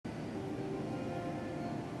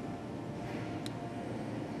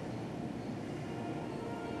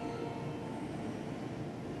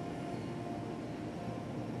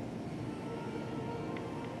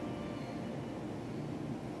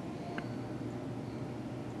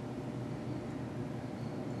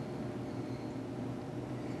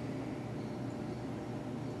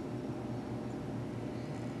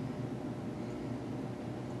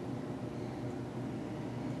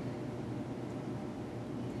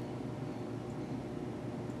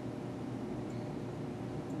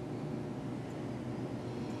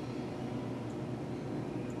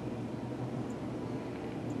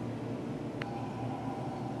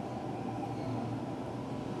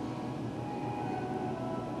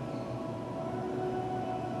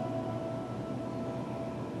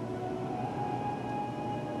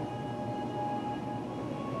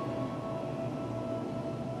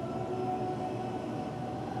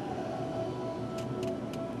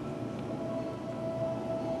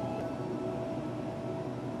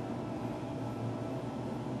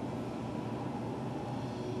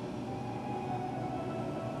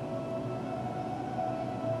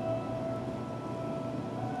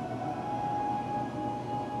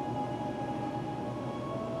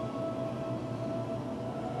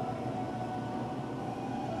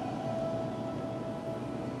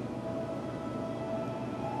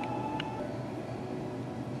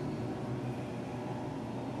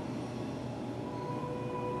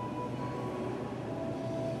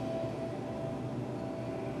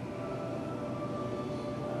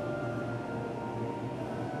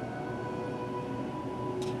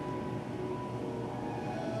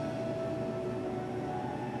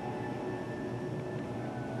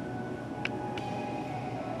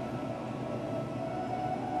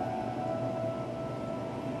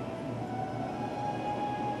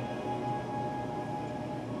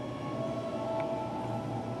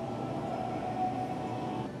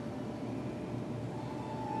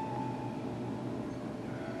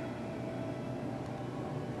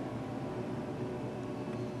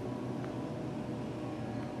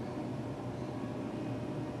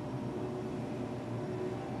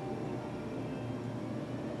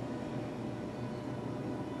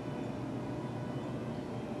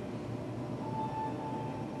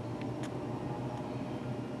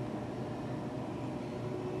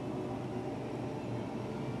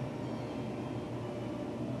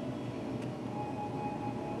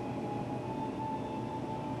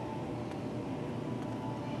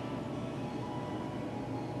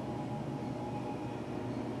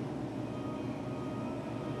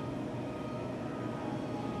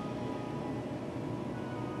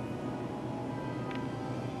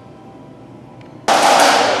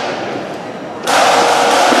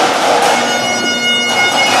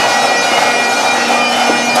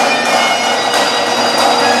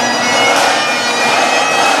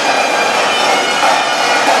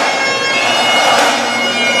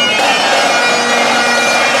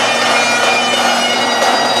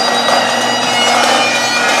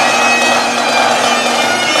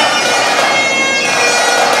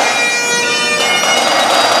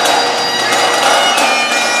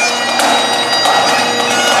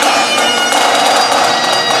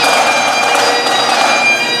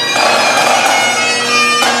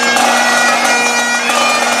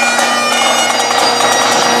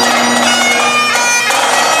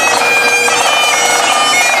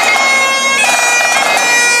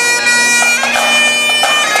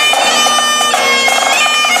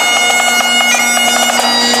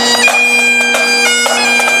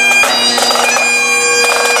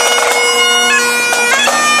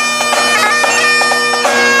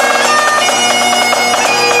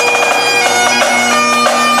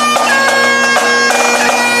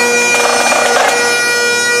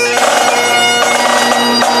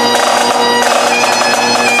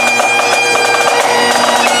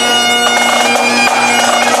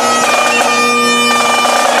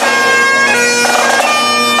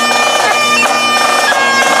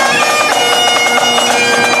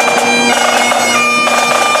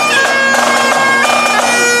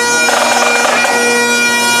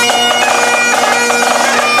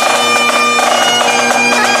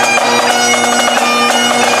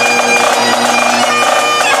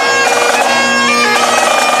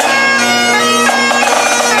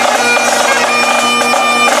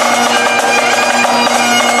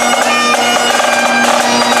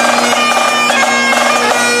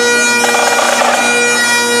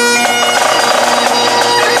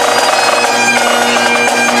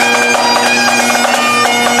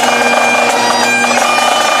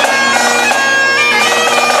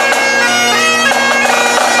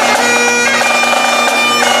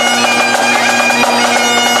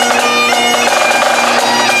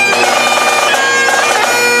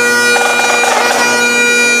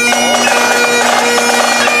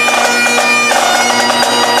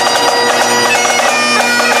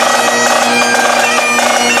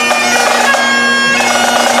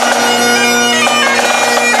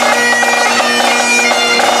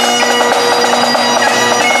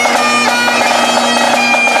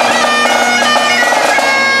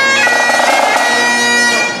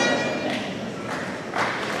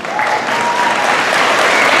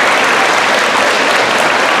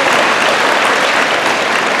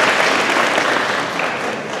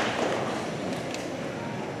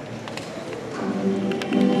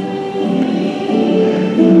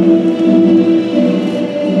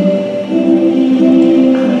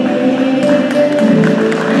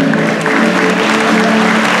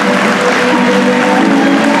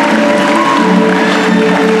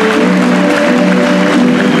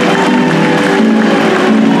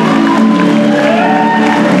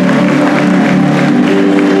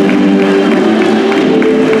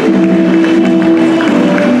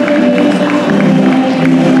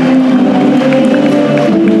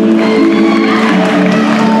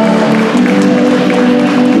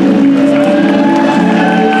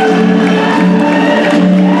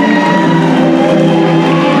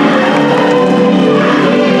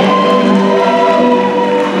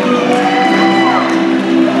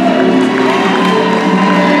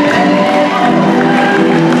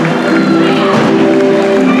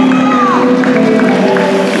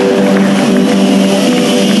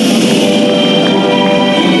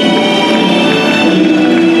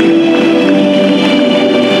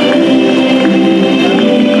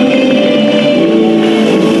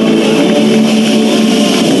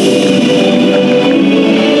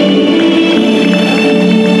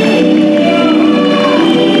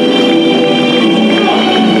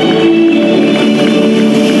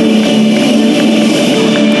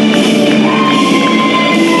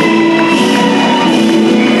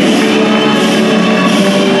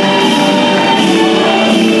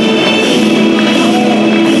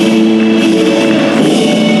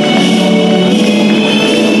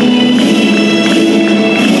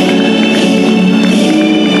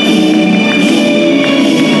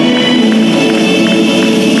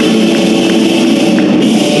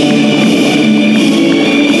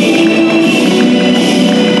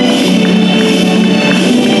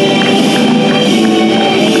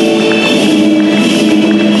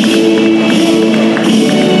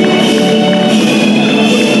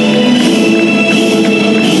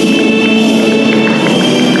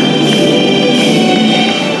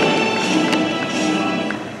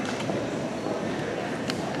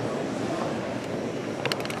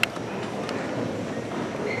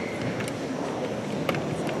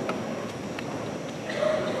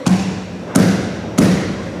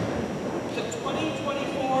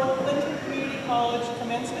College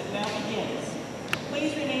commencement now begins.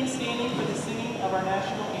 Please remain standing for the singing of our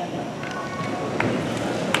national anthem.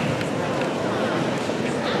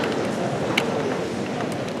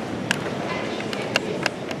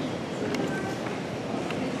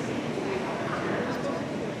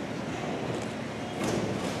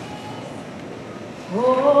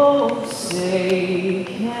 Oh, say,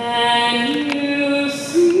 can you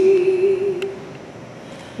see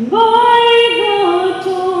by the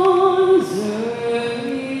dawn's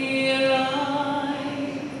early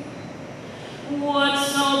light what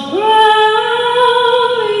so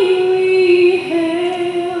proudly we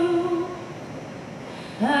hailed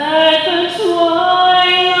at the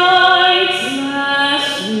twilight's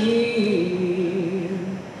last gleam,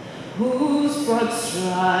 whose broad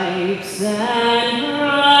stripes and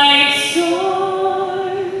bright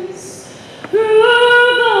stars through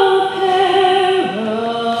the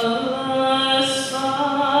perilous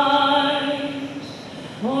fight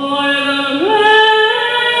o'er the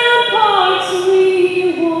ramparts we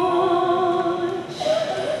watch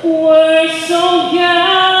were so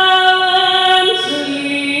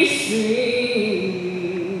gallantly streamed.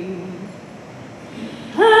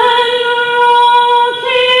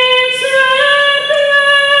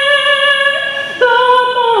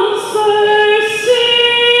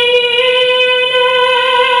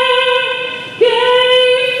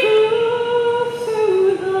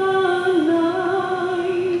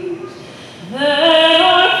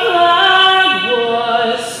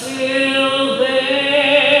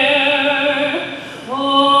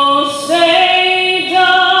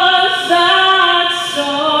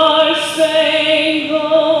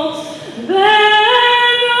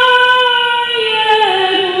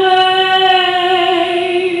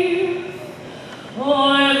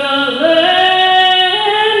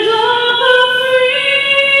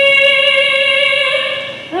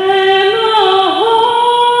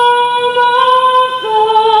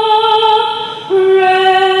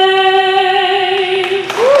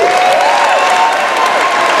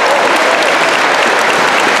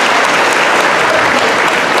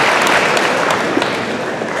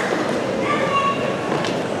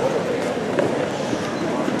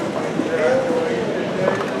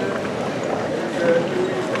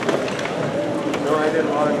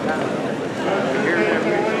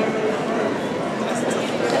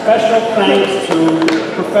 Special thanks to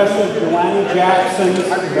Professor Joanna Jackson's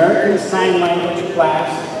American Sign Language class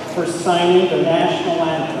for signing the national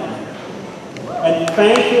anthem. And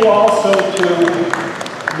thank you also to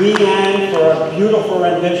Leanne for a beautiful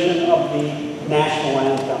rendition of the national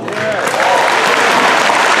anthem.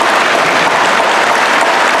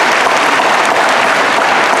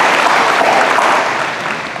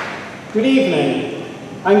 Good evening.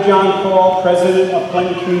 I'm John Cole, President of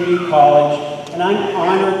Clinton Community College, and I'm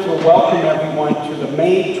honored to welcome everyone to the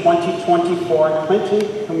May 2024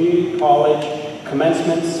 Clinton Community College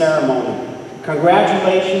Commencement Ceremony.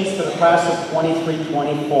 Congratulations to the class of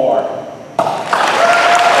 23-24.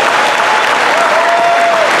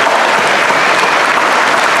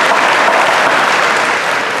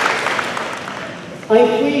 I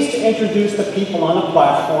am pleased to introduce the people on the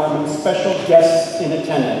platform and special guests in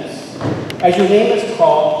attendance. As your name is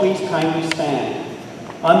called, please kindly stand.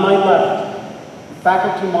 On my left,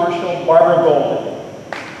 Faculty Marshal Barbara Golden.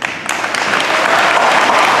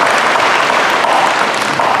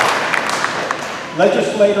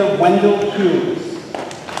 Legislator Wendell Hughes.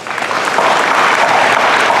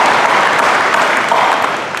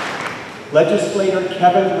 Legislator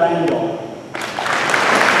Kevin Randall.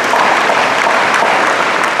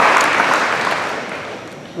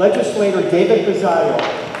 Legislator David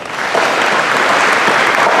Bizzio.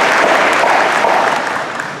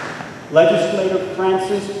 Legislator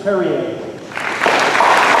Francis Perrier.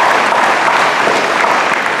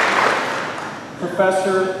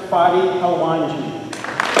 Professor Fadi Alwanji.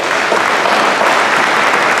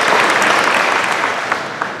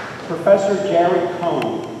 Professor Jared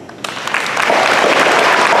Cohn.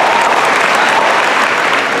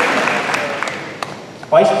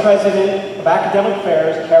 Vice President of Academic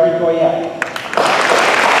Affairs, Carrie Goyette.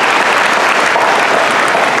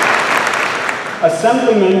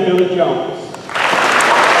 Assemblyman Billy Jones.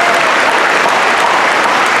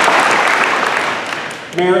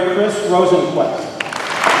 Mayor Chris Rosenquist.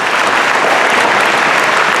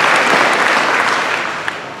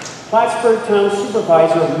 Plattsburgh Town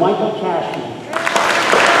Supervisor Michael Cashman.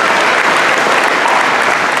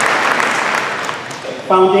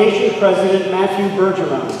 Foundation President Matthew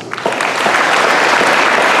Bergeron.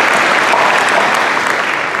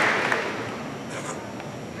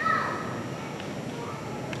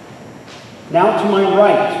 Now to my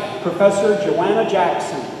right, Professor Joanna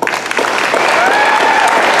Jackson.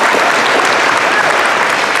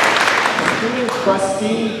 Student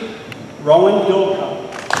Trustee Rowan Dulka.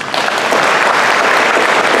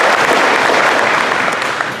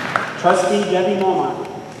 Trustee Debbie Momar.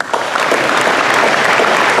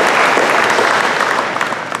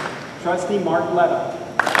 Trustee Mark Letta.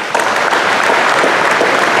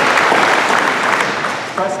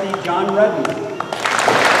 Trustee John Redden.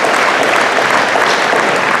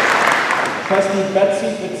 Trustee Betsy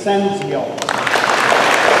Vincenzio.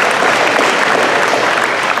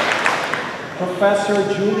 Professor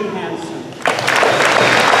Julie Hansen.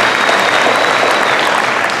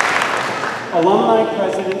 Alumni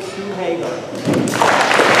President Stu Hager.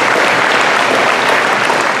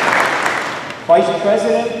 Vice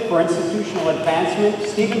President for Institutional Advancement,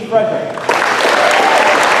 Stephen Frederick.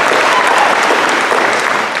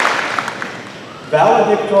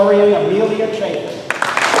 Valedictorian Amelia Chapin.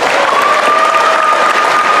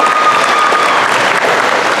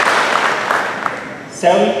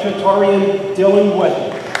 Salutatorian Dylan Wood.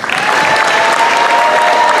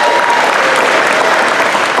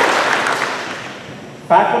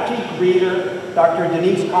 Faculty Greeter Dr.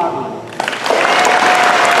 Denise Coughlin.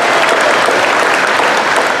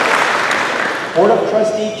 Board of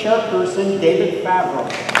Trustee Chairperson David Favreau.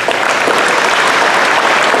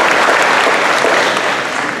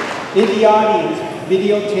 In the audience,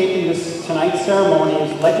 videotaping tonight's ceremony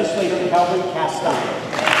is Legislator Calvin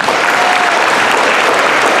Castine.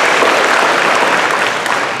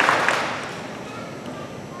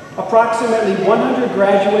 Approximately 100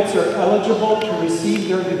 graduates are eligible to receive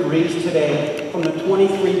their degrees today from the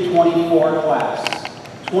 23-24 class.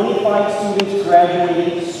 25 students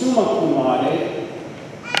graduated summa cum laude,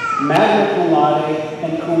 magna cum laude,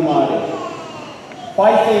 and cum laude.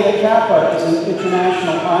 Phi Theta Kappa is an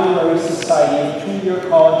international honorary society of two-year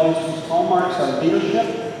colleges whose hallmarks are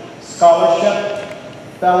leadership, scholarship,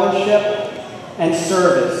 fellowship, and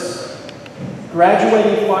service.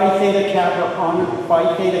 Graduating Phi Theta Kappa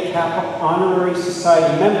Honorary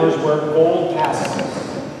Society members wear gold tassels.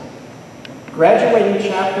 Graduating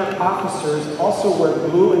chapter officers also wear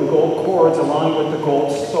blue and gold cords along with the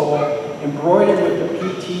gold stole embroidered with the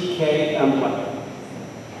PTK emblem.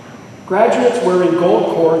 Graduates wearing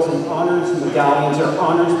gold cords and honors medallions are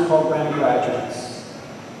honors program graduates.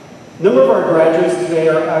 A number of our graduates today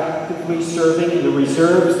are actively serving in the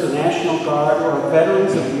reserves, the National Guard, or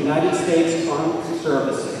veterans of the United States Armed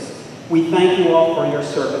Services. We thank you all for your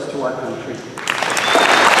service to our country.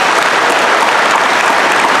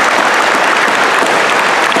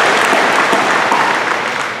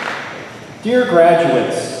 Dear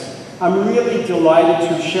graduates, I'm really delighted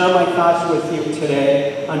to share my thoughts with you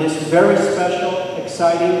today on this very special,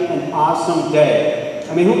 exciting, and awesome day.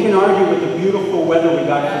 I mean, who can argue with the beautiful weather we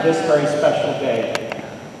got for this very special day?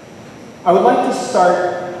 I would like to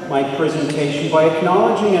start my presentation by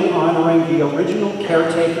acknowledging and honoring the original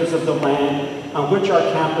caretakers of the land on which our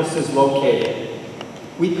campus is located.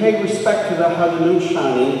 We pay respect to the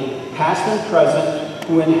Haudenosaunee, past and present,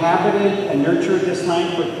 who inhabited and nurtured this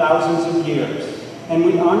land for thousands of years. And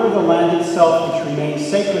we honor the land itself, which remains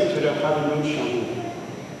sacred to the Haudenosaunee.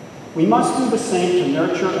 We must do the same to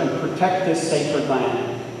nurture and protect this sacred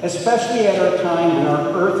land, especially at a time when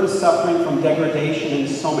our earth is suffering from degradation in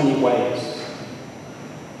so many ways.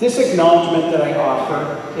 This acknowledgement that I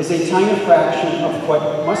offer is a tiny fraction of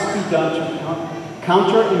what must be done to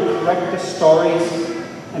counter and correct the stories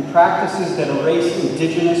and practices that erase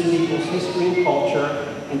indigenous people's history and culture,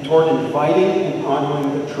 and toward inviting and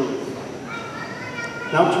honoring the truth.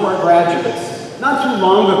 Now to our graduates. Not too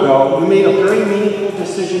long ago, you made a very meaningful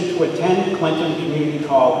decision to attend Clinton Community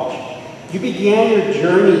College. You began your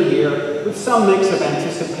journey here with some mix of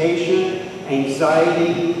anticipation,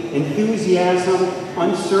 anxiety, enthusiasm,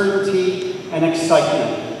 uncertainty, and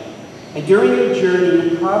excitement. And during your journey,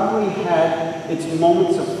 you probably had its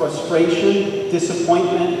moments of frustration,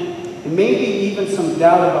 disappointment, and maybe even some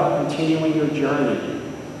doubt about continuing your journey.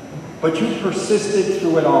 But you persisted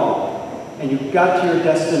through it all, and you got to your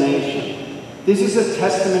destination. This is a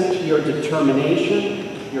testament to your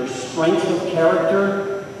determination, your strength of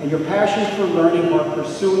character, and your passion for learning while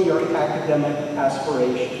pursuing your academic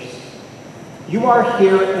aspirations. You are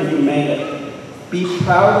here and you made it. Be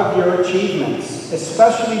proud of your achievements,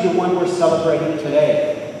 especially the one we're celebrating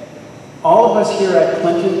today. All of us here at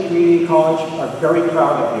Clinton Community College are very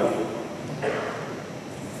proud of you.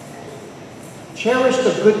 Cherish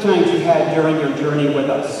the good times you had during your journey with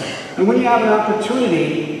us. And when you have an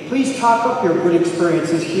opportunity, please talk up your good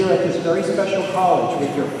experiences here at this very special college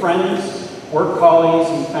with your friends, work colleagues,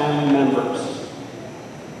 and family members.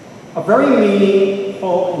 A very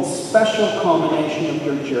meaningful and special culmination of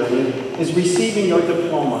your journey is receiving your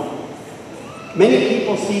diploma. Many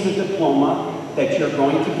people see the diploma that you're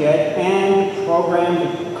going to get and the program,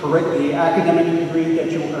 the academic degree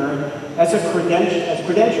that you earn as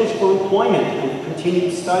credentials for employment and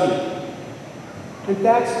continued study. And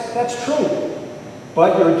that's true.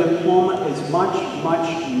 But your diploma is much,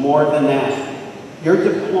 much more than that. Your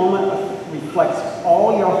diploma reflects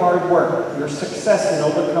all your hard work, your success in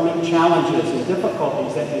overcoming challenges and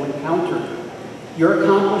difficulties that you encountered, your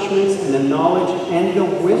accomplishments and the knowledge and the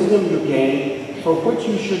wisdom you gained, for which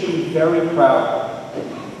you should be very proud.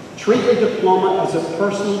 Treat your diploma as a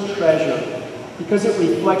personal treasure because it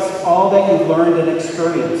reflects all that you've learned and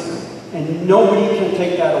experienced, and nobody can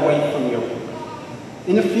take that away from you.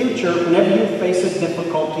 In the future, whenever you face a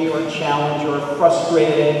difficulty or a challenge or are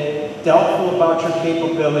frustrated, doubtful about your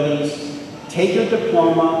capabilities, take your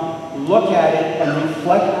diploma, look at it, and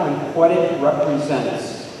reflect on what it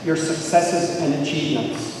represents, your successes and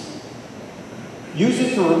achievements. Use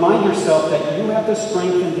it to remind yourself that you have the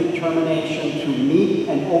strength and determination to meet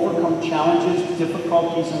and overcome challenges,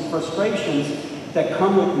 difficulties, and frustrations that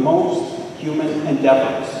come with most human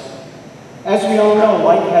endeavors. As we all know,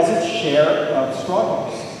 life has its share of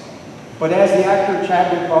struggles. But as the actor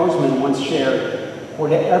Chadwick Boseman once shared,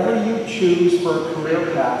 whatever you choose for a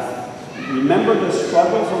career path, remember the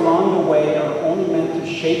struggles along the way are only meant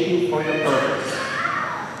to shape you for your purpose.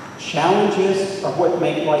 Challenges are what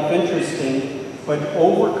make life interesting, but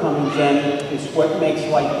overcoming them is what makes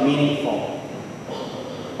life meaningful.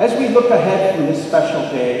 As we look ahead from this special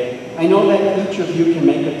day, I know that each of you can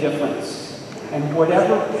make a difference. And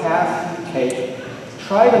whatever path you take,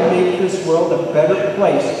 try to make this world a better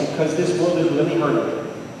place because this world is really hurting.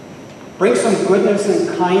 Bring some goodness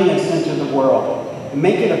and kindness into the world and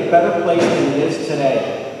make it a better place than it is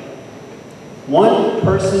today. One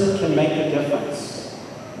person can make a difference.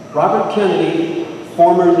 Robert Kennedy,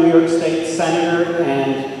 former New York State Senator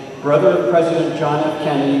and brother of President John F.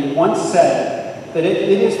 Kennedy, once said that it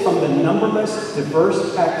is from the numberless,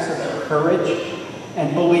 diverse acts of courage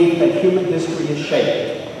and belief that human history is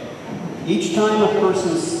shaped. Each time a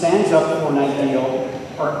person stands up for an ideal,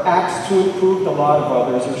 or acts to improve the lot of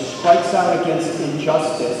others, or strikes out against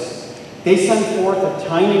injustice, they send forth a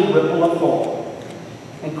tiny ripple of hope.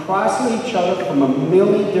 And crossing each other from a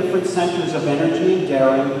million different centers of energy and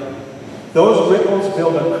daring, those ripples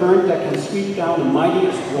build a current that can sweep down the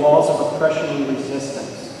mightiest walls of oppression and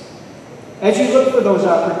resistance. As you look for those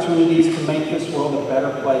opportunities to make this world a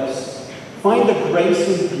better place, find the grace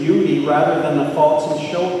and beauty rather than the faults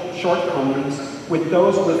and shortcomings with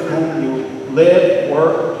those with whom you live,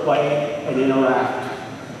 work, play, and interact.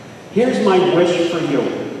 Here's my wish for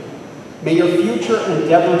you. May your future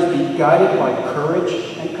endeavors be guided by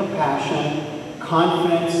courage and compassion,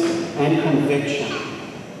 confidence and conviction.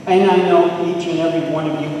 And I know each and every one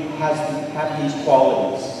of you have these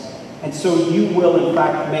qualities. And so you will, in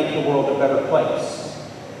fact, make the world a better place.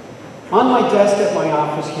 On my desk at my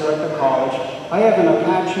office here at the college, I have an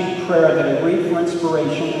Apache prayer that I read for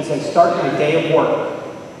inspiration as I start my day of work.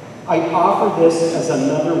 I offer this as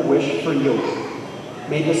another wish for you.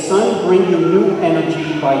 May the sun bring you new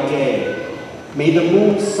energy by day. May the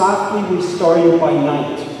moon softly restore you by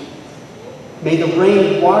night. May the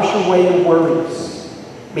rain wash away your worries.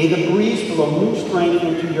 May the breeze blow new strength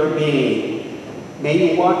into your being.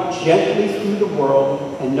 May you walk gently through the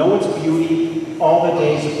world and know its beauty all the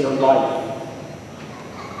days of your life.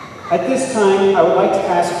 At this time, I would like to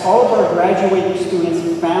ask all of our graduating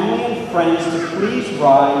students, family, and friends to please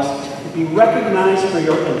rise to be recognized for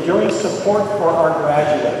your enduring support for our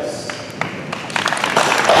graduates.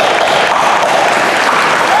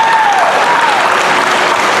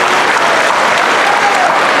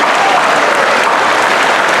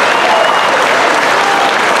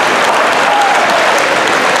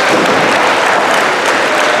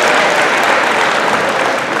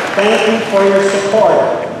 Thank you for your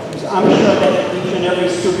support. I'm sure that each and every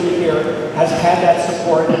student here has had that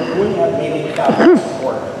support and wouldn't have made it without that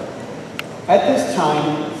support. At this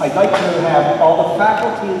time, I'd like to have all the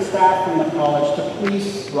faculty and staff from the college to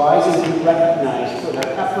please rise and be recognized for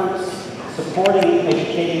their efforts supporting and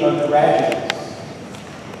educating our graduates.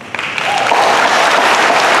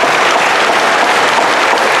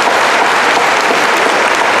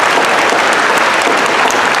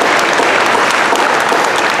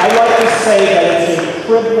 I'd like to say that it's a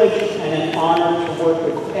privilege and an honor to work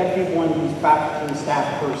with everyone who's faculty and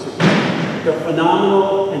staff person. They're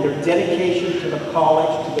phenomenal, and their dedication to the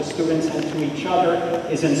college, to the students, and to each other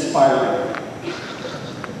is inspiring.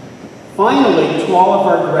 Finally, to all of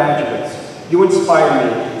our graduates, you inspire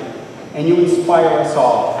me, and you inspire us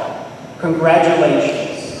all.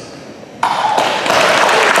 Congratulations.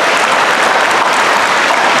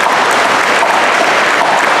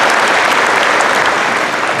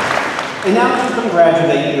 And now to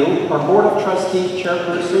congratulate you, our Board of Trustees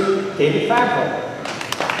Chairperson, David Favreau.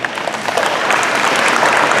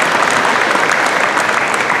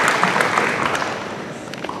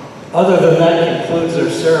 Other than that concludes our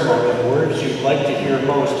ceremony. The words you'd like to hear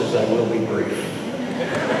most as I will be brief.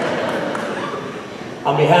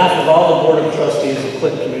 On behalf of all the Board of Trustees of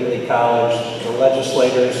Clinton Community College, the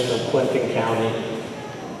legislators of Clinton County,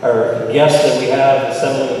 our guests that we have,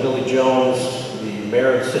 Assemblyman Billy Jones, the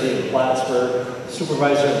Mayor of the City of Plattsburgh,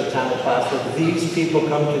 Supervisor of the Town of Plattsburgh, these people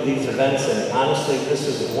come to these events and honestly this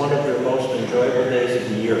is one of their most enjoyable days of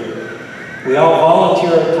the year. We all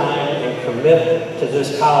volunteer our time and commit to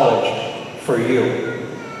this college for you.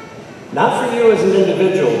 Not for you as an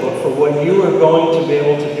individual, but for what you are going to be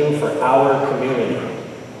able to do for our community.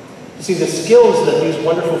 You see, the skills that these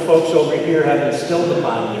wonderful folks over here have instilled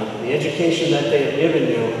upon you, the education that they have given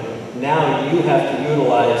you, now you have to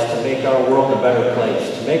utilize to make our world a better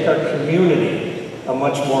place, to make our community a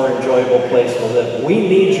much more enjoyable place to live. We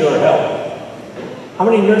need your help. How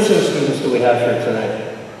many nursing students do we have here tonight?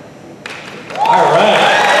 All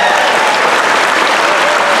right.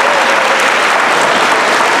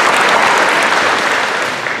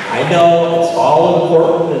 I know it's all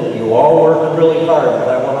important and you all work really hard, but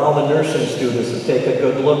I want all the nursing students to take a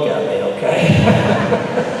good look at me, okay?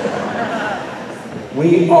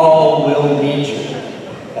 We all will need you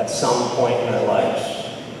at some point in our lives.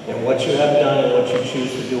 And what you have done and what you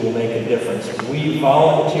choose to do will make a difference. We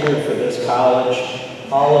volunteered for this college.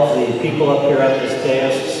 All of the people up here at this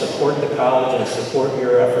dais support the college and support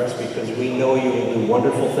your efforts because we know you will do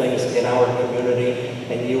wonderful things in our community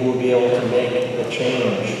and you will be able to make the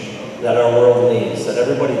change that our world needs, that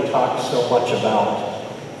everybody talks so much about,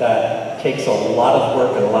 that takes a lot of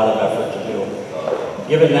work and a lot of effort to do.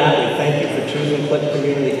 Given that, we thank you for choosing Clinton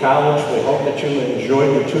Community College. We hope that you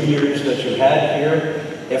enjoyed the 2 years that you had here.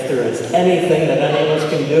 If there is anything that any of us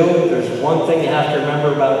can do, there's one thing you have to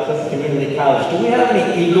remember about Clinton Community College. Do we have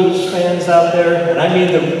any Eagles fans out there? And I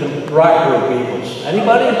mean the rock group Eagles.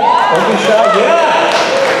 Anybody? Don't be shy. Yeah!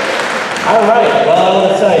 All right, well, I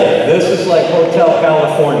want to tell you, this is like Hotel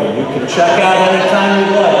California. You can check out anytime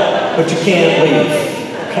you like, but you can't leave.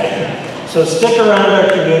 Okay? So stick around our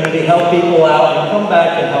community, help people out, and come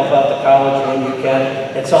back and help out the college when you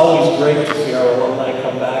can. It's always great to see our alumni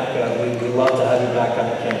come back. We love to have you back on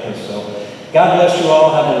the campus. So God bless you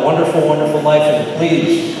all. Have a wonderful, wonderful life, and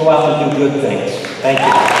please go out and do good things. Thank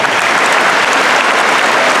you.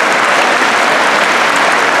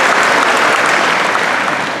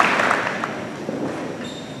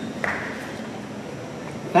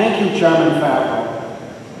 Thank you, Chairman Favreau.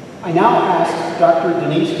 I now ask Dr.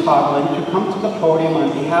 Denise Coughlin to come to the podium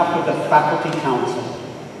on behalf of the Faculty Council.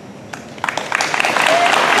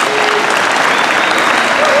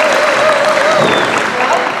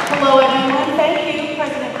 Hello, everyone. Thank you,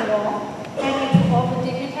 President Goodall. Thank you to all the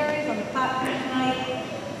dignitaries on the platform tonight.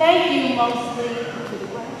 Thank you mostly to the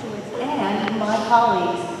graduates and my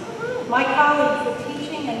colleagues. My colleagues, the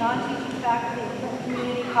teaching and non-teaching faculty of Clinton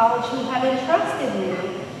Community College who have entrusted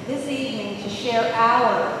me this evening to share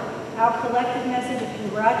our collective message of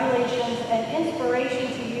congratulations and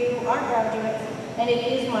inspiration to you, our graduates, and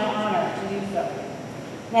it is my honor to do so.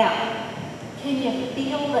 Now, can you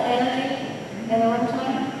feel the energy in the room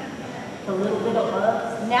tonight? A little bit of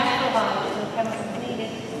buzz, natural vibes, no chemicals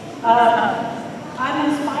needed. I'm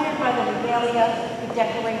inspired by the regalia, the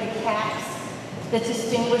decorated caps, the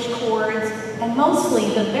distinguished cords, and mostly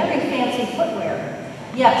the very fancy footwear.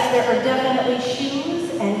 Yes, there are definitely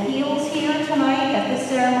shoes and heels here tonight at this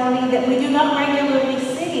ceremony that we do not regularly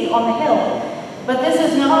see on the Hill. But this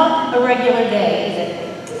is not a regular day, is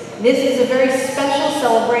it? This is a very special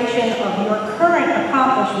celebration of your current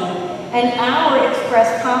accomplishment and our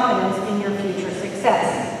expressed confidence in your future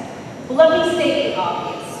success. But let me state the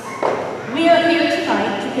obvious. We are here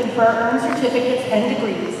tonight to confer earned certificates and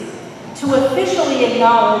degrees, to officially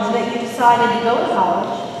acknowledge that you decided to go to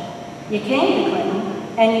college, you came to Clinton,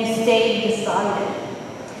 and you stayed decided.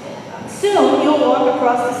 Soon, you'll walk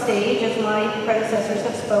across the stage, as my predecessors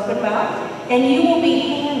have spoken about, and you will be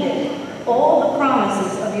handed all the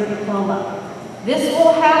promises of your diploma. This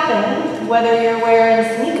will happen whether you're wearing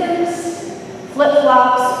sneakers,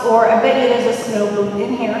 flip-flops, or I bet you there's a snow boot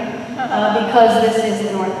in here, because this is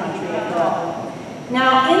the North Country after all.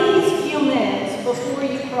 Now, in these few minutes before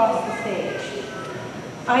you cross the stage,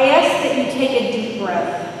 I ask that you take a deep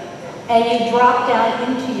breath and you drop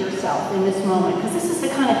down into yourself in this moment, because this is the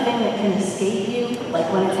kind of thing that can escape you,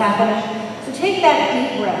 like when it's happening. So take that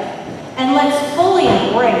deep breath And let's fully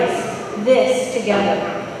embrace this together.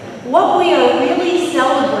 What we are really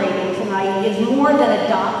celebrating tonight is more than a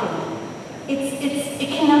document. It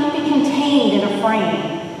cannot be contained in a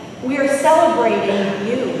frame. We are celebrating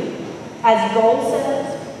you as goal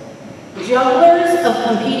setters, jugglers of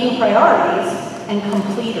competing priorities, and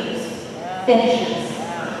completers, finishers.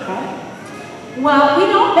 Okay? While we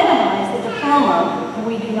don't minimize the diploma,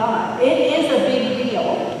 we do not. It is a big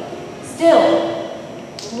deal. Still,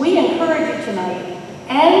 we encourage you tonight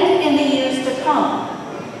and in the years to come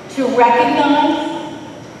to recognize,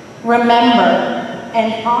 remember,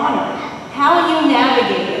 and honor how you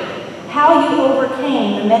navigated, how you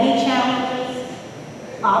overcame the many challenges,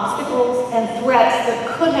 obstacles, and threats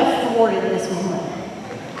that could have thwarted this moment.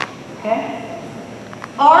 Okay?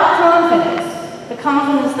 Our confidence, the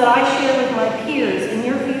confidence that I share with my peers in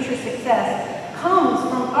your future success, comes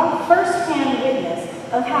from our first-hand witness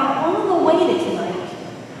of how on the way to tonight,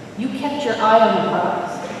 you kept your eye on the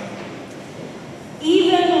prize.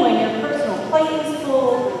 Even when your personal plate was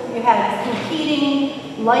full, you had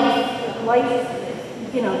competing life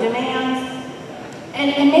demands,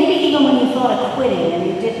 and maybe even when you thought of quitting and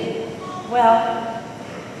you didn't. Well,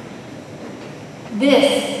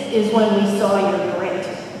 this is when we saw your grit.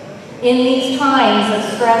 In these times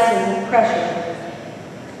of stress and pressure,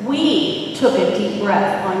 we took a deep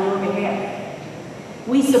breath on your behalf.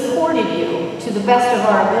 We supported you to the best of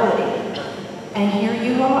our ability, and here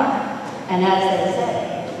you are. And as they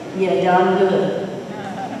say, you done good.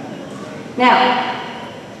 Now,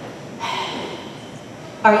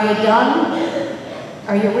 are you done?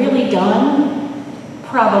 Are you really done?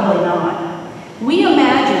 Probably not. We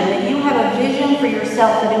imagine that you have a vision for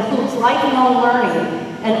yourself that includes lifelong learning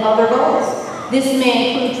and other goals. This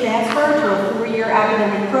may include transfer to a 4-year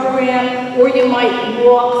academic program, or you might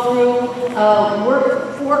walk through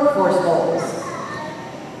workforce goals.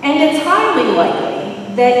 And it's highly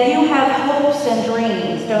likely that you have hopes and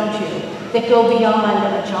dreams, don't you, that go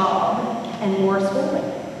beyond a job and more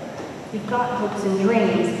schooling. You've got hopes and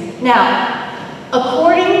dreams. Now,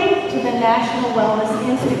 according to the National Wellness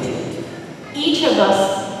Institute, each of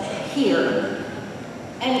us here,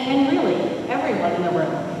 and really everyone in the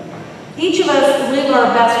room, each of us live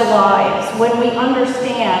our best lives when we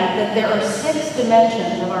understand that there are 6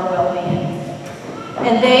 dimensions of our well-being.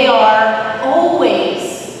 And they are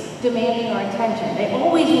always demanding our attention. They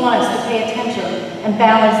always want us to pay attention and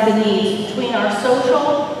balance the needs between our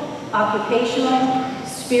social, occupational,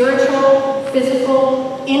 spiritual,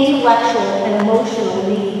 physical, intellectual, and emotional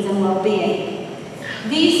needs and well-being.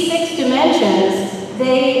 These 6 dimensions,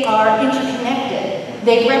 they are interconnected.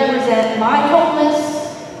 They represent my wholeness,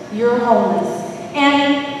 your wholeness.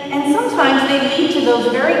 And sometimes they lead to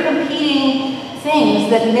those very competing things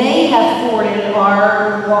that may have thwarted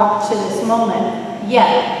our walk to this moment.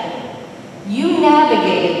 Yet, you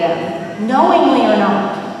navigated them, knowingly or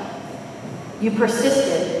not. You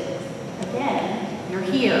persisted. Again, you're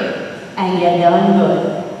here, and you done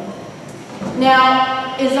good.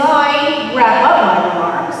 Now, as I wrap up my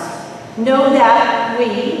remarks, know that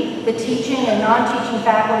we, the teaching and non-teaching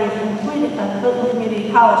faculty of Cleveland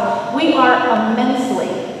Community College, we are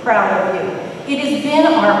immensely proud of you. It has been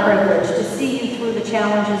our privilege to see you through the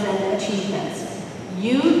challenges and achievements.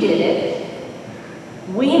 You did it.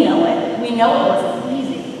 We know it. We know it wasn't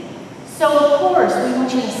easy. So, of course, we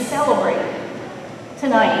want you to celebrate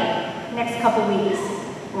tonight, next couple weeks.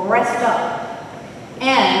 Rest up.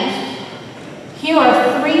 And here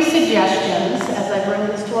are 3 suggestions, as I bring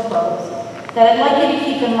this to a close, that I'd like you to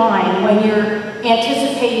keep in mind when you're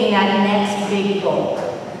anticipating that next big goal.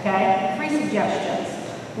 Okay? 3 suggestions.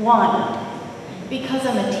 1, because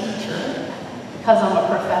I'm a teacher, because I'm a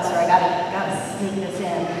professor, I gotta sneak this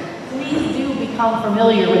in. Please do become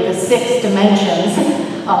familiar with the 6 dimensions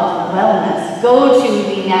of wellness. Go to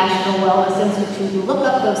the National Wellness Institute, look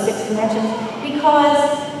up those 6 dimensions,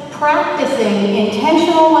 because practicing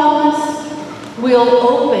intentional wellness will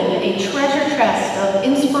open a treasure chest of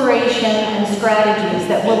inspiration and strategies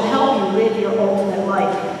that will help you live your ultimate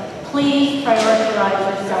life. Please prioritize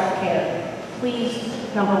your self-care. Please,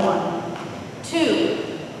 number 1. 2,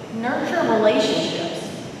 nurture relationships.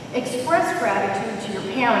 Express gratitude to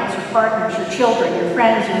your parents, your partners, your children, your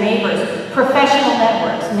friends, your neighbors, professional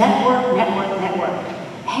networks. Network, network, network.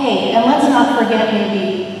 Hey, and let's not forget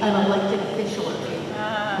maybe an elected official or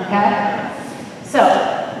 2. Okay?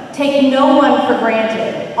 So, take no one for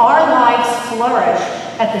granted. Our lives flourish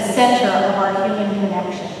at the center of our human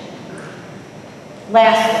connection.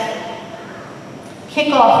 Lastly,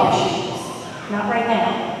 kick off your shoes. Not right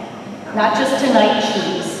now. Not just tonight's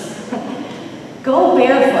shoes. Go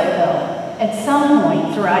barefoot, though, at some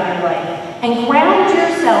point throughout your life, and ground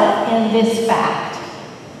yourself in this fact.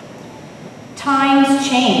 Times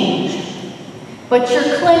change, but your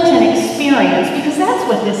Clinton experience, because that's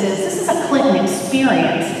what this is a Clinton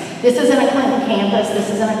experience. This isn't a Clinton campus, this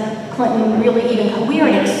isn't a Clinton really even, we're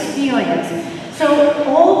an experience. So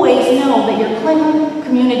always know that your Clinton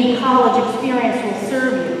Community College experience will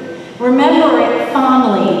serve you. Remember it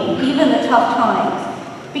fondly, even the tough times,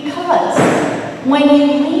 because when you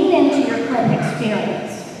lean into your Clinton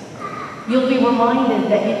experience, you'll be reminded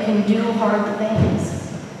that you can do hard things.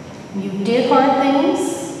 You did hard things,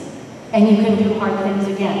 and you can do hard things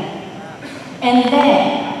again. And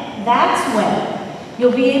then, that's when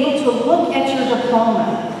you'll be able to look at your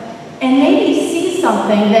diploma and maybe see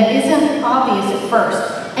something that isn't obvious at first.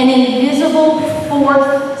 An invisible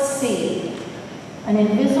fourth C. An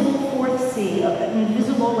invisible fourth C, an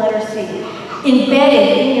invisible letter C,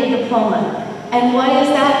 embedded in your diploma. And what is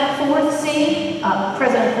that fourth C?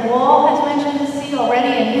 President Wall has mentioned the C already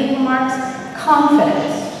in his remarks.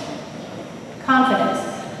 Confidence. Confidence.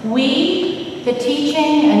 We, the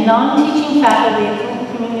teaching and non-teaching faculty at Clinton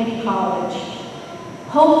Community College,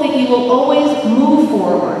 hope that you will always move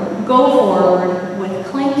forward, go forward with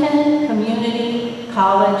Clinton Community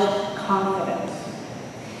College confidence.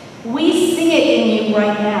 We see it in you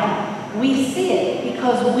right now. We see it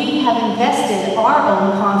because we have invested our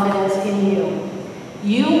own confidence in you.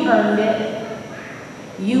 You earned it.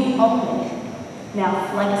 You own it. Now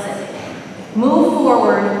flex it. Move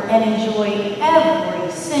forward and enjoy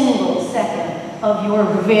every single second of your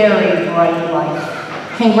very bright life.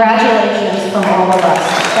 Congratulations from all of us.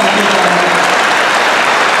 Thank you very much.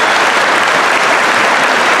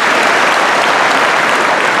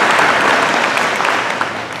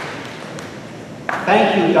 Thank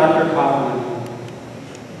you, Dr. Coughlin.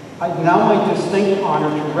 I now my distinct honor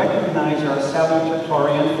to recognize our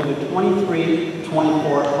salutatorian for the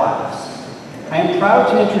 23-24 class. I am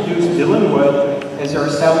proud to introduce Dylan Wood as our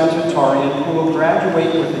salutatorian, who will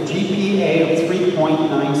graduate with a GPA of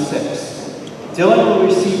 3.96. Dylan will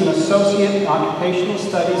receive an associate in occupational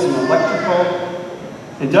studies in electrical,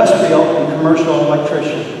 industrial, and commercial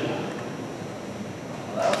electrician.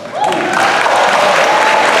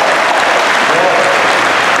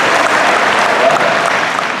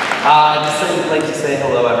 I'd just like to say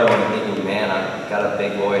hello, everyone. Man, I've got a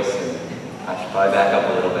big voice, and I should probably back up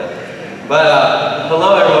a little bit. But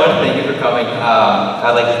hello, everyone. Thank you for coming.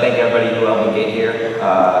 I'd like to thank everybody who helped me get here.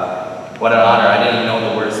 What an honor. I didn't even know what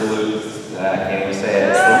the word salute, I can't even say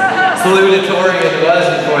it. Salutatorian was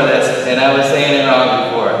before this, and I was saying it wrong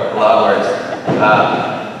before. A lot worse.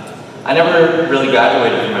 I never really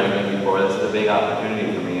graduated from anything before. This is a big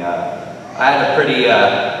opportunity for me. I had a pretty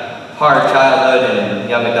hard childhood and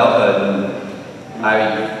young adulthood, and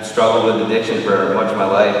I struggled with addiction for much of my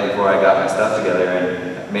life before I got my stuff together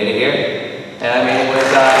and made it here. And I made it with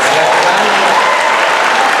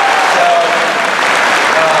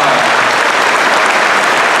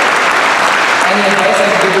any advice I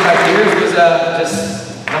could give to my peers was just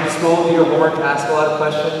come to school, do your homework, ask a lot of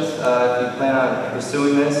questions. If you plan on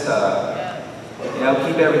pursuing this, you know,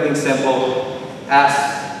 keep everything simple.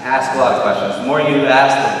 Ask a lot of questions. The more you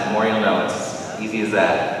ask, the more you'll know. It's as easy as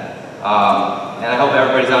that. And I hope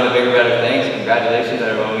everybody's on to bigger, better things. Congratulations,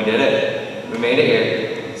 everyone. We did it. We made it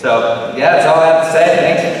here. So, yeah, that's all I have to say.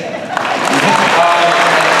 Thanks.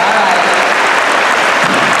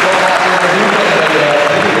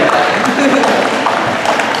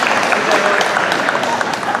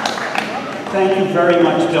 Thank you very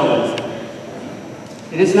much, Dylan.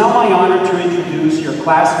 It is now my honor to introduce your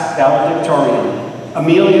class valedictorian,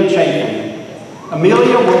 Amelia Chapin.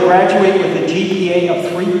 Amelia will graduate with a GPA of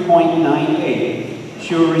 3.98.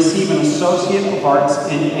 She will receive an Associate of Arts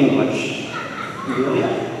in English. Amelia.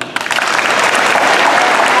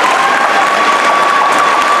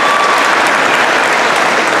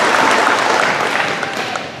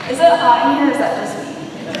 Is it hot in here or is that just me?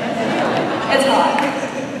 It's hot.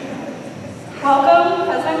 Welcome,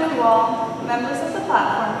 President Kuhl, members of the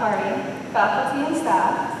Platform Party, faculty and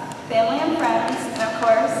staff, family and friends, and of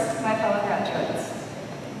course, my fellow graduates.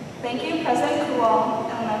 Thank you, President Kuhl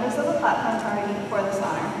and the members of the Platform Party for this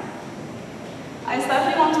honor. I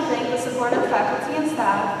especially want to thank the supportive faculty and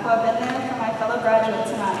staff who have been there for my fellow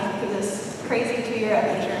graduates and I through this crazy 2-year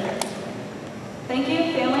adventure. Thank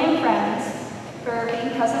you, family and friends, for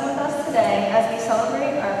being present with us today as we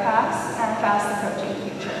celebrate our past and our fast approaching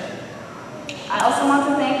future. I also want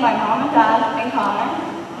to thank my mom and dad and Connor,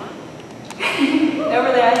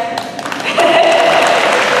 over there,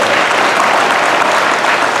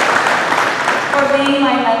 for being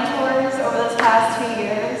my mentors over this past 2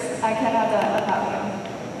 years. I couldn't have done it without you.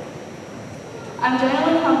 I'm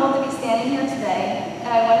genuinely humbled to be standing here today, and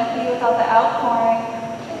I wouldn't be without the outpouring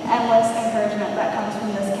and endless encouragement that comes from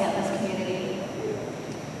this campus community.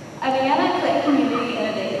 I began at Clinton Community in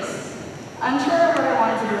a daze, unsure of what I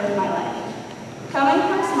wanted to do with my life. Coming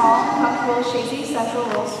from a small, comfortable Shazy Central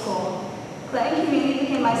Rural School, Clinton Community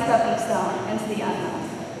became my stepping stone into the unknown.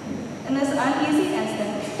 In this uneasy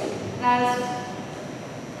instance,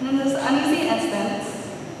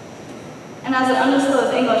 and as an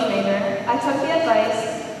undisclosed English major, I took the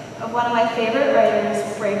advice of one of my favorite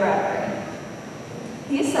writers, Ray Bradbury.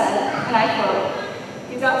 He said, and I quote,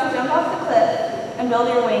 "You've got to jump off the cliff and build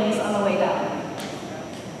your wings on the way down."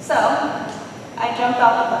 So, I jumped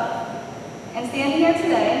off the cliff. And standing here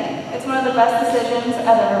today, it's one of the best decisions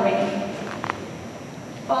I've ever made.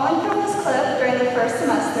 Falling from this cliff during the first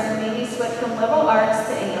semester made me switch from liberal arts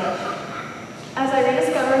to English, as I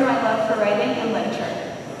rediscovered my love for writing and literature.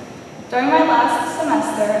 During my last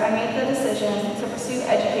semester, I made the decision to pursue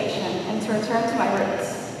education and to return to my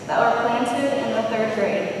roots that were planted in the 3rd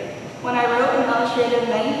grade, when I wrote and illustrated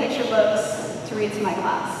many picture books to read to my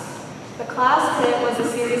class. The class hit was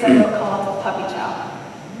a series I wrote called Puppy Chow.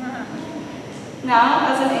 Now,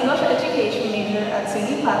 as an English education major at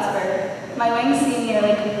SUNY Plattsburgh, my wings seem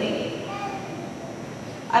nearly complete.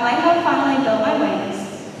 I might have finally built my wings,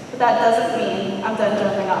 but that doesn't mean I'm done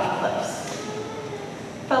jumping off cliffs.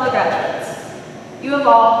 Fellow graduates, you have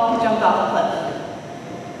all jumped off a cliff.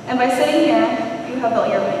 And by sitting here, you have built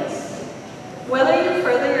your wings. Whether you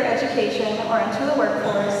further your education or enter the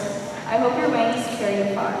workforce, I hope your wings carry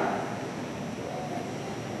you far.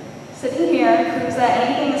 Sitting here proves that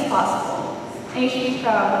anything is possible, and you should be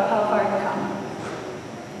proud of how far you've come.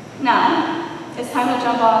 Now, it's time to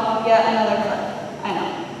jump off yet another cliff, I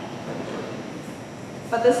know.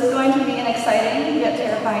 But this is going to be an exciting yet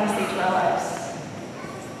terrifying stage of our lives.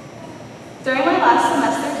 During my last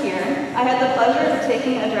semester here, I had the pleasure of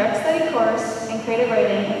taking a direct study course in creative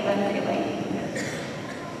writing with Ben Freeling.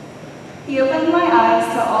 He opened my eyes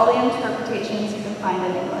to all the interpretations you can find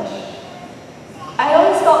in English. I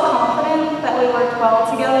always felt confident that we worked well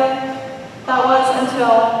together. That was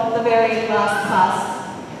until the very last class.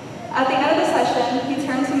 At the end of the session, he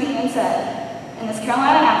turned to me and said, in his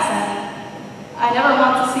Carolina accent, "I never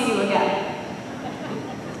want to see you again."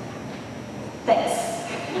 Thanks.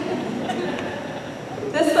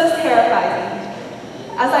 This was terrifying,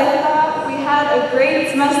 as I thought we had a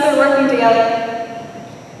great semester working together.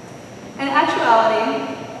 In actuality,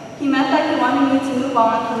 he meant that he wanted me to move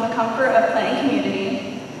on from the comfort of Clinton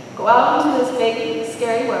Community, go out into this big,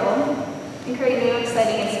 scary world, and create new,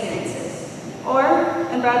 exciting experiences. Or,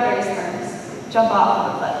 in Bradbury's terms, jump off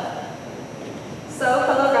of a cliff. So,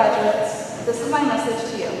 fellow graduates, this is my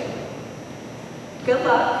message to you. Good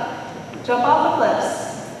luck, jump off the cliffs,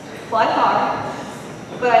 fly far,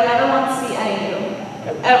 but I never want to see any of you,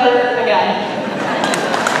 ever again.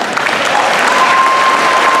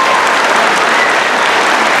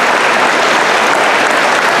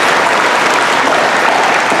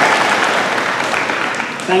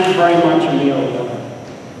 Thank you very much, Amelia.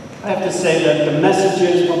 I have to say that the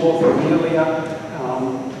messages from both Amelia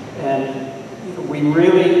and we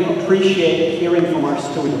really appreciate hearing from our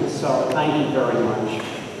students, so thank you very much.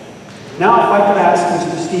 Now, if I could ask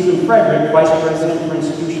Mr. Stephen Frederick, Vice President for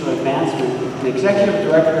Institutional Advancement and Executive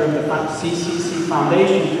Director of the CCC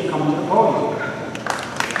Foundation, to come to the podium.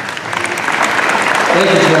 Thank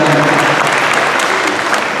you, John.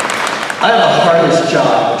 I have the hardest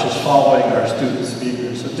job, which is following our student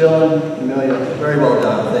speakers. So Dylan, Amelia, very well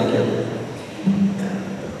done. Thank you.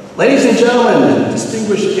 Ladies and gentlemen,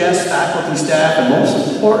 distinguished guests, faculty, staff, and most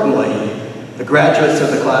importantly, the graduates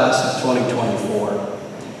of the class of 2024.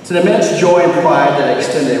 It's an immense joy and pride that I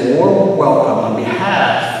extend a warm welcome on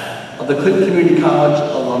behalf of the Clinton Community College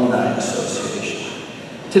Alumni Association.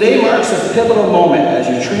 Today marks a pivotal moment as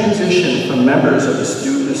you transition from members of the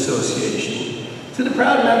Student Association to the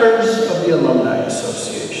proud members of the Alumni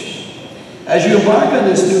Association. As you embark on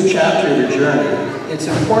this new chapter of your journey, it's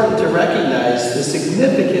important to recognize the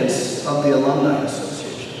significance of the Alumni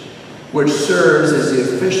Association, which serves as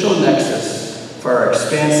the official nexus for our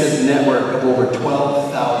expansive network of over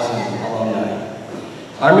 12,000 alumni.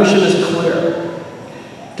 Our mission is clear: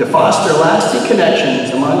 to foster lasting connections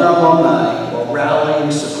among our alumni while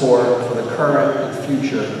rallying support for the current and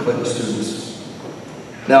future Clinton students.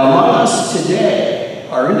 Now, among us today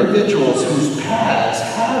are individuals whose paths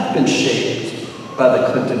have been shaped by the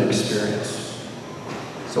Clinton experience.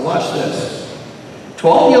 So watch this. To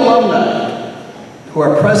all the alumni who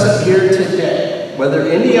are present here today, whether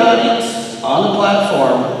in the audience, on the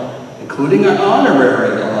platform, including our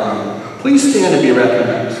honorary alum, please stand and be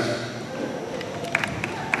recognized.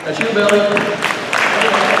 That's you, Billy.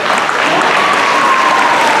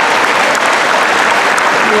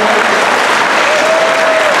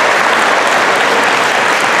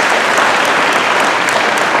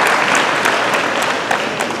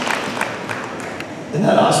 Isn't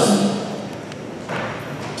that awesome?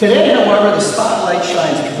 Today, however, the spotlight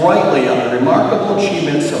shines brightly on the remarkable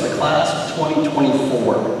achievements of the class of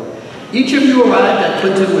 2024. Each of you arrived at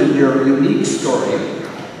Clinton with your unique story,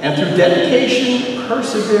 and through dedication,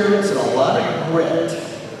 perseverance, and a lot of grit,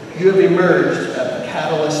 you have emerged as a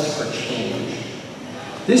catalyst for change.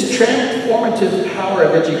 This transformative power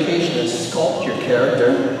of education has sculpted your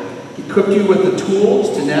character, equipped you with the tools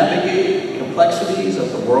to navigate the complexities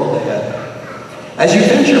of the world ahead. As you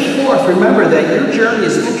venture forth, remember that your journey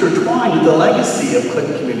is intertwined with the legacy of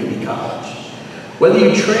Clinton Community College. Whether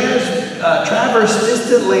you traverse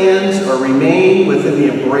distant lands or remain within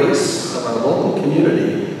the embrace of our local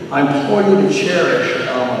community, I implore you to cherish your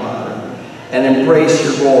alma mater and embrace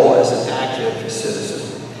your role as an active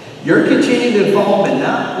citizen. Your continued involvement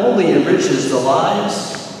not only enriches the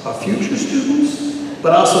lives of future students,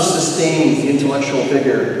 but also sustains the intellectual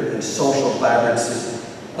vigor and social vibrancy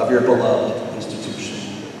of your beloved institution.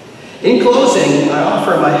 In closing, I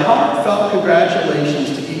offer my heartfelt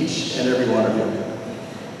congratulations to each and every one of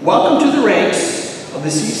you. Welcome to the ranks of the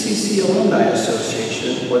CCC Alumni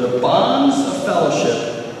Association, where the bonds of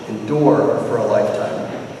fellowship endure for a lifetime.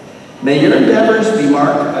 May your endeavors be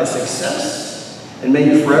marked by success, and may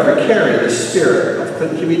you forever carry the spirit of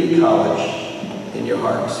Clinton Community College in your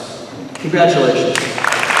hearts. Congratulations.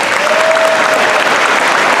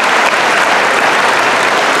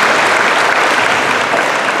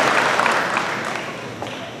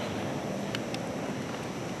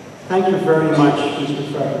 Thank you very much,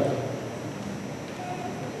 Mr. Frederick.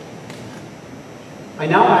 I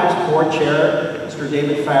now ask Board Chair, Mr.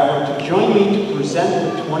 David Favreau, to join me to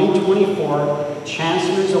present the 2024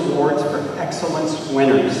 Chancellor's Awards for Excellence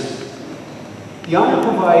winners. The honor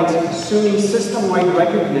provides SUNY system-wide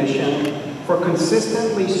recognition for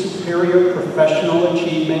consistently superior professional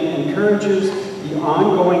achievement and encourages the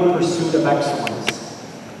ongoing pursuit of excellence.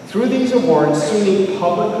 Through these awards, SUNY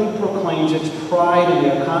publicly proclaims its pride in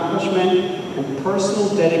the accomplishment and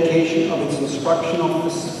personal dedication of its instructional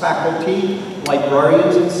faculty,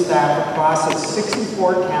 librarians, and staff across its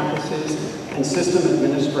 64 campuses and system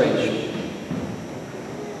administration.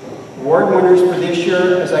 Award winners for this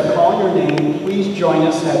year, as I call your name, please join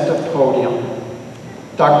us at the podium.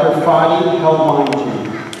 Dr. Fadi Helmanji.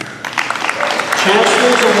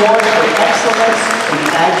 Chancellor's Award for Excellence in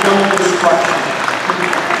Adjunct Instruction.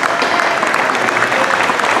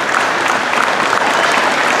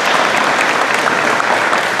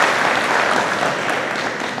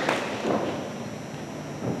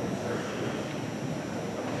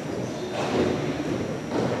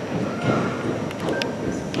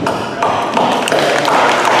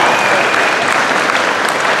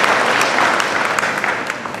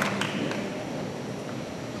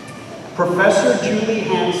 Professor Julie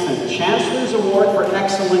Hansen, Chancellor's Award for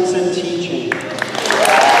Excellence in Teaching.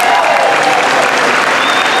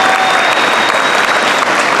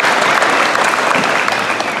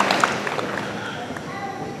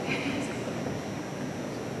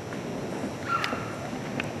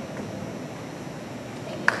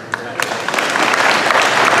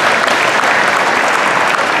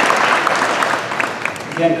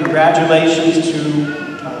 Again, congratulations to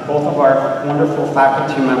both of our wonderful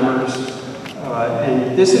faculty members.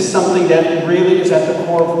 And this is something that really is at the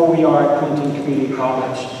core of who we are at Clinton Community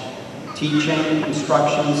College. Teaching,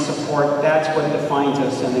 instruction, support, that's what defines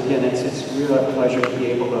us. And again, it's really a pleasure to be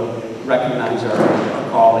able to recognize our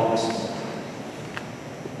colleagues.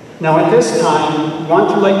 Now at this time, I want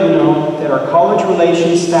to let you know that our college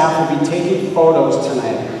relations staff will be taking photos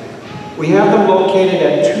tonight. We have them located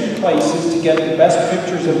at 2 places to get the best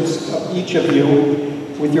pictures of each of you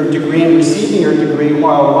with your degree and receiving your degree,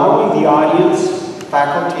 while allowing the audience,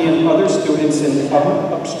 faculty, and other students an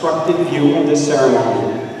unobstructed view of the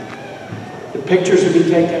ceremony. The pictures will be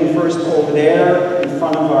taken first over there in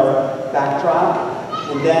front of our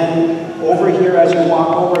backdrop, and then over here as you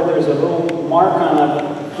walk over, there's a little mark on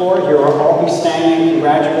the floor here. I'll be standing,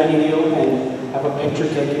 congratulating you, and have a picture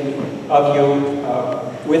taken of you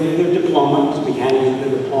with your diploma, because we handed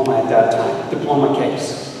you the diploma at that time, diploma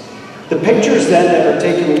case. The pictures then that are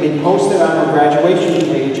taken will be posted on our graduation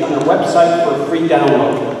page on our website for a free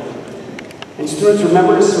download. And students,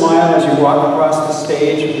 remember to smile as you walk across the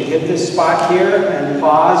stage. You hit this spot here and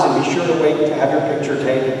pause, and be sure to wait to have your picture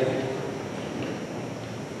taken.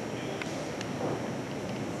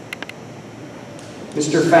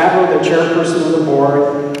 Mr. Favreau, the chairperson of the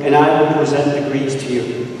board, and I will present degrees to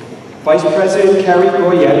you. Vice President Carrie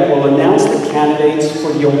Goyette will announce the candidates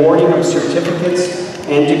for the awarding of certificates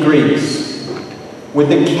and degrees. Would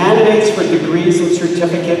the candidates for degrees and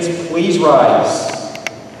certificates please rise?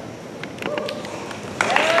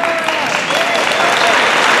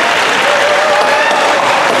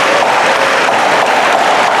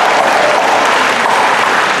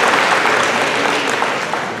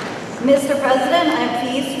 Mr. President, I'm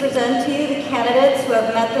pleased to present to you the candidates who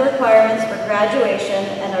have met the requirements for graduation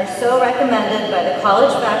and are so recommended by the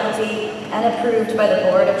college faculty and approved by the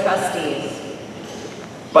Board of Trustees.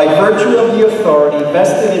 By virtue of the authority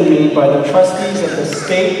vested in me by the trustees of the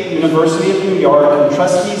State University of New York and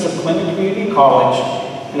trustees of Clinton Community College,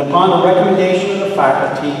 and upon the recommendation of the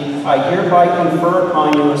faculty, I hereby confer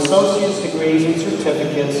upon you associate's degrees and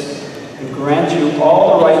certificates and grant you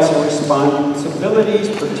all the rights and responsibilities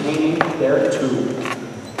pertaining thereto.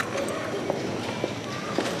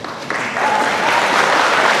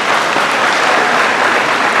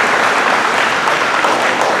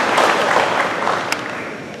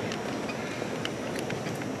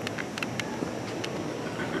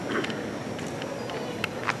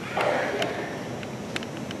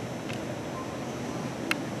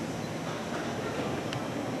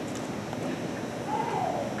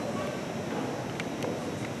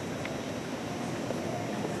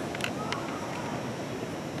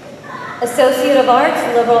 Associate of Arts,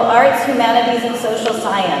 Liberal Arts, Humanities, and Social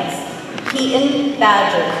Science, Keaton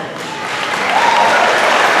Badger.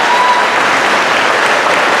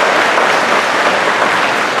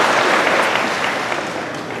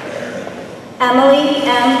 Emily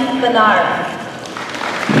M. Bernard.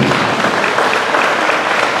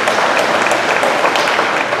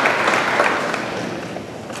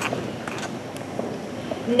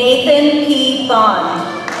 Nathan P.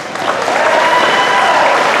 Bond.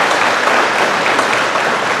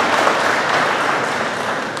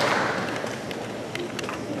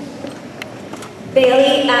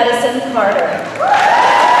 Bailey Addison Carter.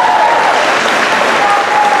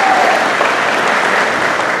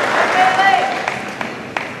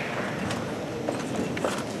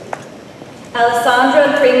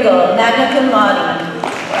 Alessandra Pringle, magna cum laude.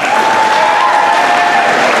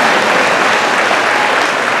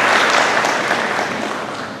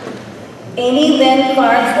 Amy Lynn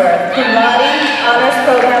Farnsworth, cum laude, honors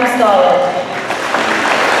program scholar.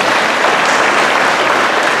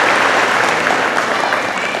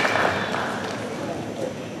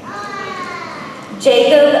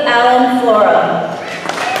 Jacob Allen Flora.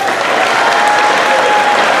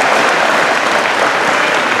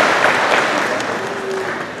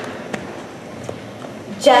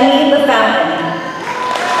 Jenny LaFountain.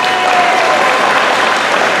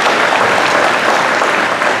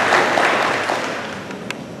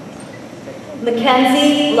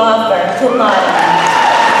 Mackenzie Loffer, cum laude.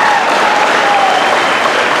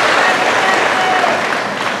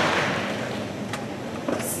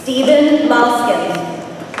 Stephen Malskin.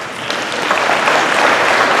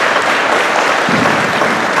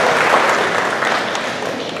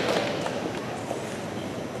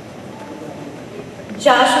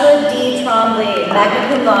 Joshua D. Trombley, magna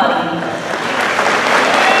cum laude.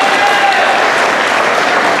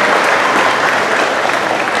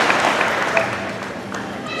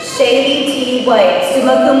 Shaylee T. White,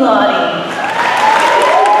 summa cum laude.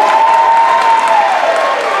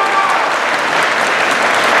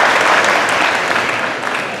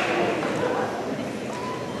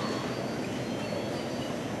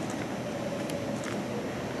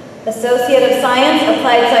 Associate of Science,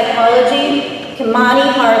 Applied Psychology, Kimani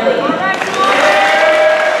Harley.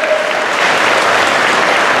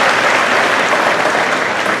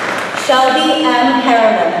 Shelby M.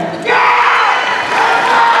 Harriman.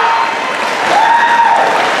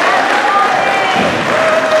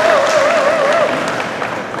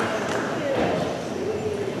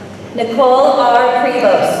 Nicole R.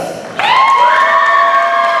 Prevost.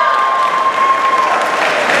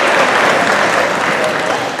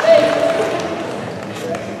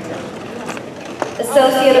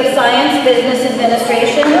 Associate of Science, Business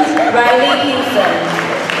Administration, Riley Houston.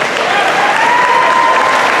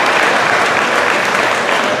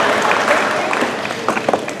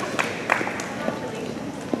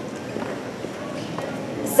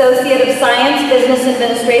 Associate of Science, Business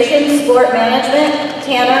Administration, Sport Management,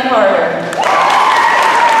 Tanner Carter.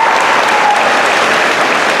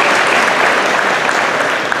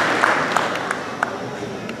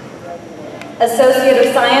 Associate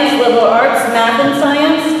of Science, Liberal Arts, Math and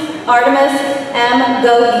Science, Artemis M.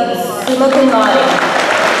 Gogies, summa cum laude.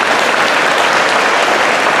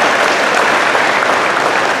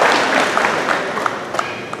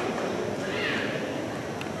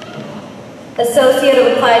 Associate of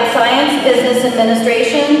Applied Science, Business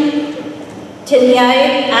Administration,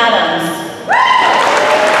 Tinyai Adams.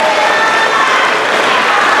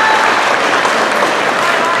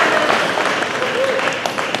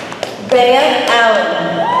 Bea Allen.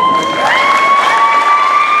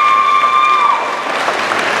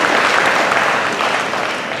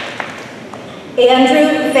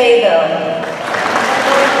 Andrew Fayville.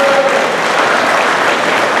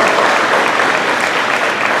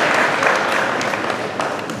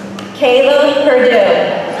 Kayla Purdue.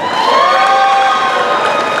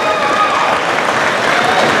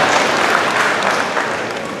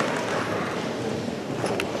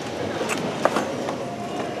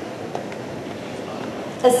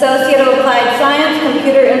 Associate of Applied Science,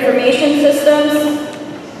 Computer Information Systems,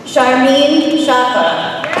 Charmeen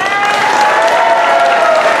Shaka.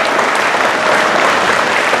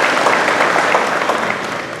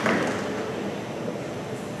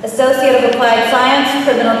 Associate of Applied Science,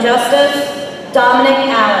 Criminal Justice, Dominic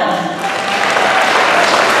Allen.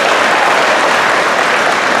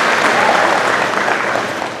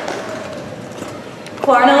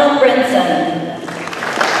 Cornel Brinson.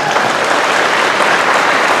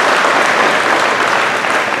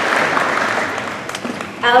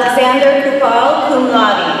 Alexander Kupal, cum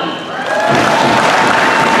laude.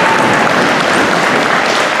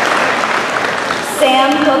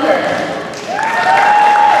 Sam Hooker.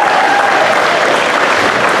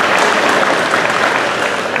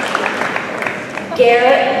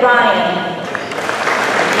 Garrett Ryan.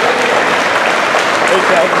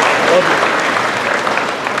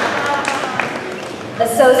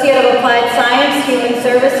 Associate of Applied Science, Human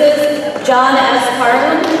Services, John S.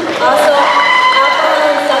 Carlin, also Alcohol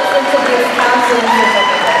and Substance Abuse Counseling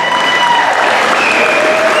Certificate.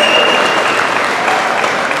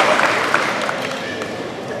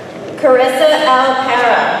 Carissa L.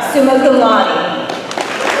 Para, summa cum laude.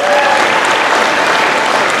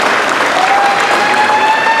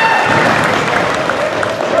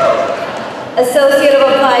 Associate of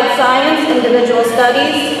Applied Science, Individual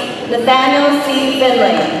Studies, Nathaniel C.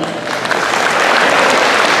 Finley.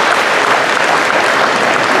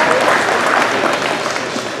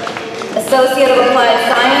 Associate of Applied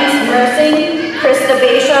Science, Nursing, Krista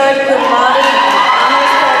Bayshard, cum laude,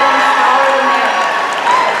 Honors Program Scholar Emerita.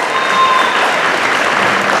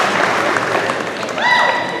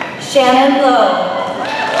 Shannon Lowe.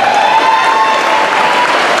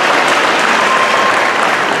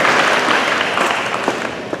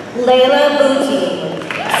 Layla Booty,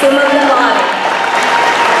 summa cum laude.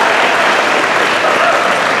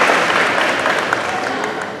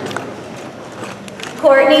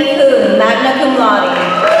 Courtney Kuhn, magna cum laude.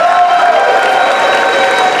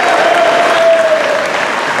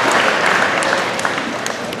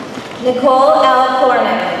 Nicole L.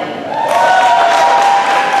 Cornick.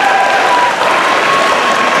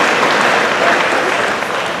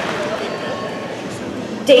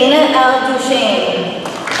 Dana L. Duchesne.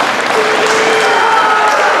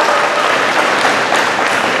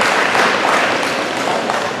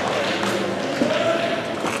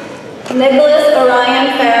 Nicholas Orion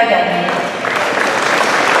Farragut.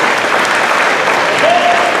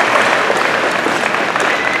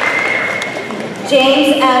 James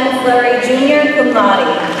N. Fleury Jr., cum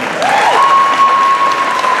laude.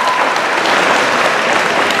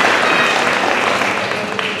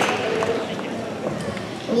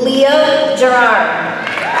 Leah Gerard.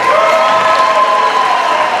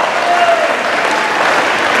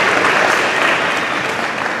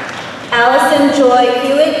 Allison Joy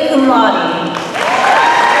Hewitt, cum laude.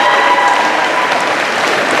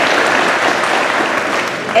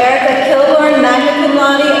 Erica Kilborn, magna cum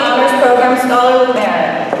laude, Honors Program Scholar with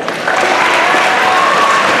Merit.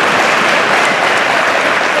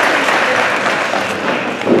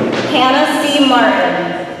 Hannah C. Martin.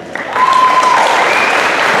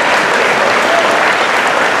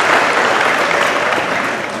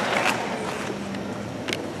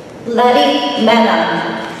 Letty Mena.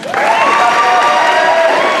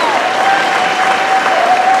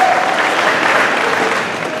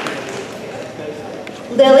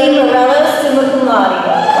 Lily Morella, summa cum laude.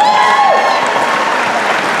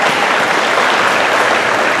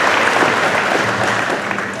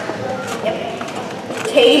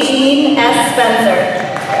 Tajin S. Spencer.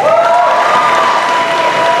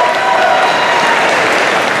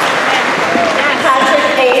 Patrick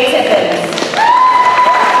A. Tippins.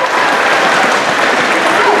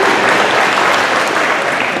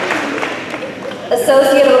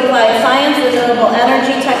 Associate of Applied Science, Renewable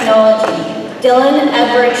Energy Technology, Dylan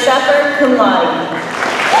Edward Shepard, cum laude.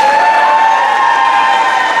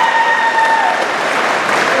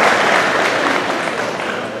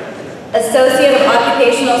 Associate of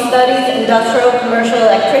Occupational Studies, Industrial Commercial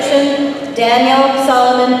Electrician, Daniel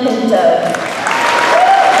Solomon Pinto.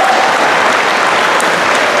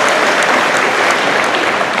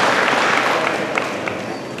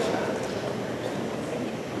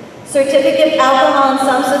 Certificate Alcohol and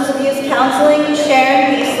Substance Abuse Counseling,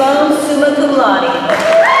 Sharon P. Sloan, summa cum laude.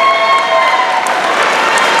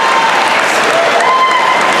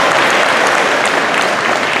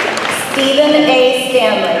 Stephen A.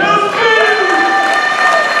 Stanley.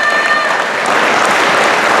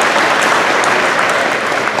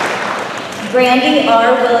 Brandy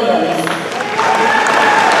R. Williams.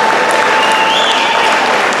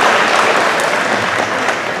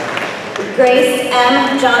 Grace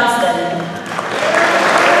M. Johnston.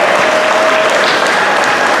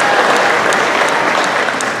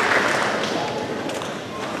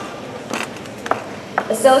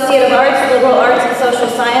 Associate of Arts, Liberal Arts and Social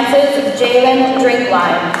Sciences, Jalen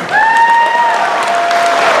Drinkline.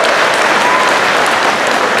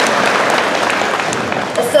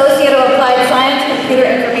 Associate of Applied Science, Computer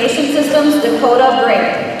Information Systems, Dakota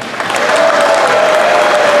Brink.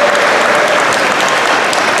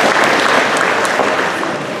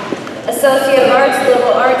 Associate of Arts,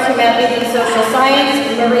 Liberal Arts, Humanities and Social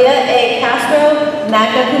Science, Maria A. Castro,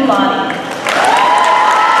 magna cum laude.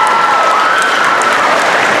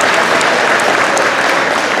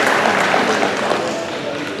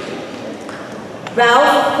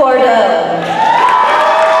 Ralph Cordeaux.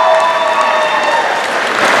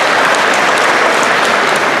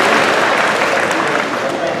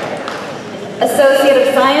 Associate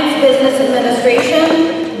of Science, Business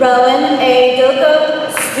Administration, Rowan A.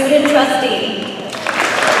 Doko, Student Trustee.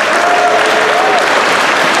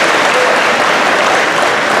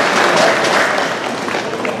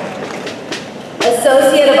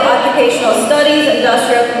 Associate of Occupational Studies,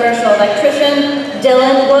 Industrial Commercial Electrician,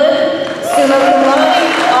 Dylan Wood, summa cum laude,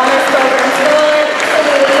 honors program scholar,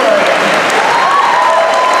 salutatorian.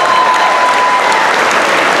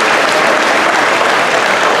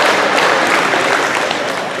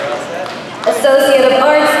 Associate of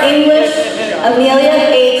Arts, English, Amelia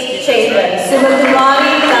H. Chapin, summa cum laude,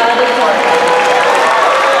 valedictorian.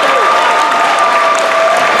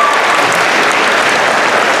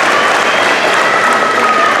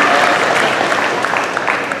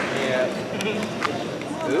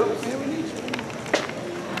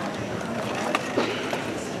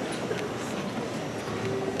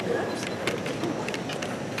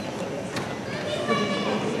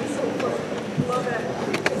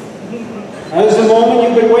 That is the moment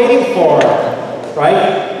you've been waiting for,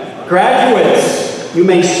 right? Graduates, you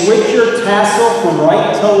may switch your tassel from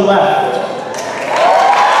right to left.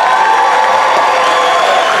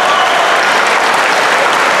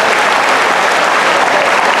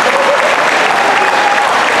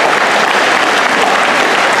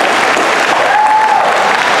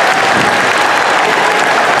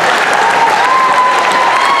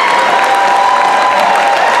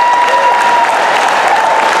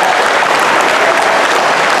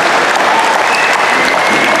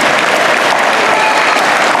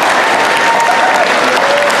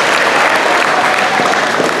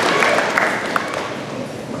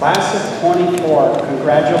 Class of 24,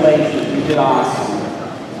 congratulations, you did awesome.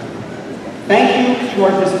 Thank you to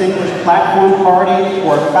our distinguished platform party, to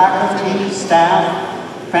our faculty,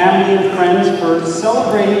 staff, family, and friends for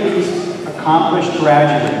celebrating these accomplished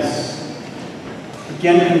graduates.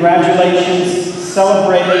 Again, congratulations,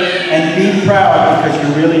 celebrate, and be proud because you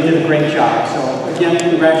really did a great job. So again,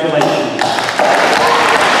 congratulations.